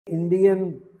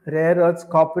Indian Rare Earths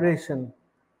Corporation,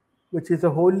 which is a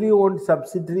wholly owned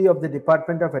subsidiary of the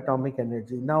Department of Atomic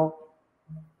Energy. Now,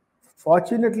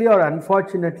 fortunately or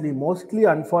unfortunately, mostly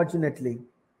unfortunately,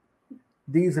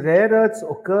 these rare earths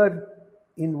occur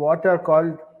in what are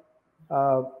called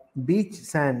beach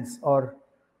sands or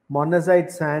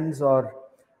monazite sands, or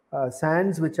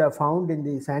sands which are found in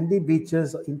the sandy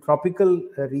beaches in tropical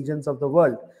regions of the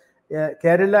world.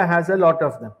 Kerala has a lot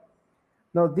of them.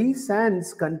 Now, these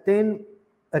sands contain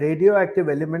a radioactive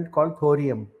element called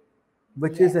thorium,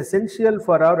 which is essential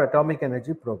for our atomic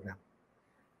energy program.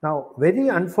 Now, very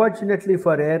unfortunately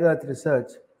for rare earth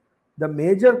research, the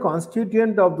major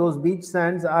constituent of those beach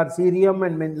sands are cerium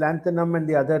and lanthanum and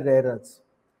the other rare earths.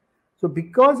 So,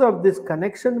 because of this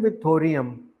connection with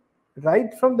thorium,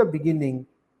 right from the beginning,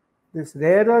 this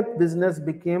rare earth business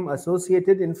became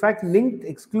associated, in fact, linked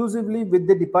exclusively with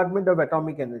the Department of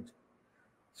Atomic Energy.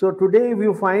 So, today, if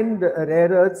you find rare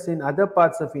earths in other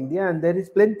parts of India, and there is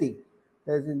plenty,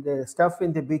 there's the stuff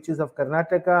in the beaches of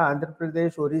Karnataka, Andhra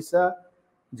Pradesh, Orissa,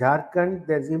 Jharkhand,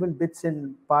 there's even bits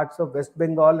in parts of West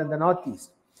Bengal and the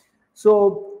Northeast.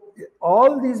 So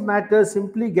all these matters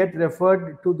simply get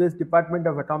referred to this Department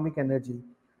of Atomic Energy,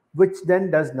 which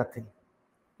then does nothing.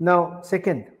 Now,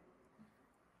 second,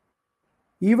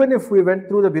 even if we went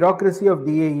through the bureaucracy of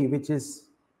DAE, which is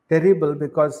terrible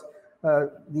because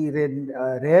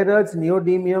the rare earths,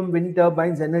 neodymium, wind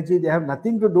turbines, energy, they have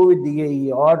nothing to do with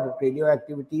DAE or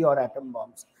radioactivity or atom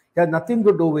bombs. It has nothing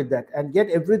to do with that, and yet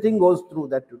everything goes through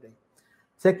that today.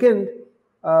 Second,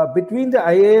 between the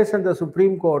IAS and the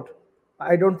Supreme Court,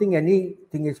 I don't think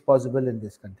anything is possible in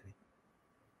this country.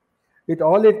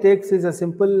 All it takes is a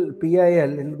simple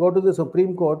PIL and go to the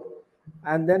Supreme Court,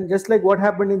 and then just like what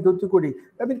happened in Thoothukudi.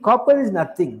 I mean, copper is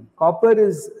nothing. Copper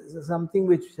is something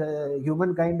which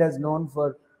humankind has known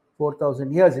for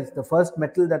 4,000 years. It's the first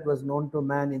metal that was known to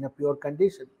man in a pure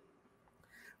condition.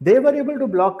 They were able to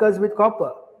block us with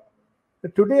copper.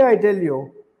 But today I tell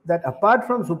you that apart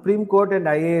from Supreme Court and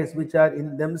IAS, which are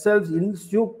in themselves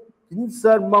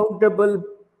insurmountable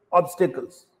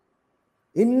obstacles,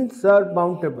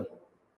 insurmountable,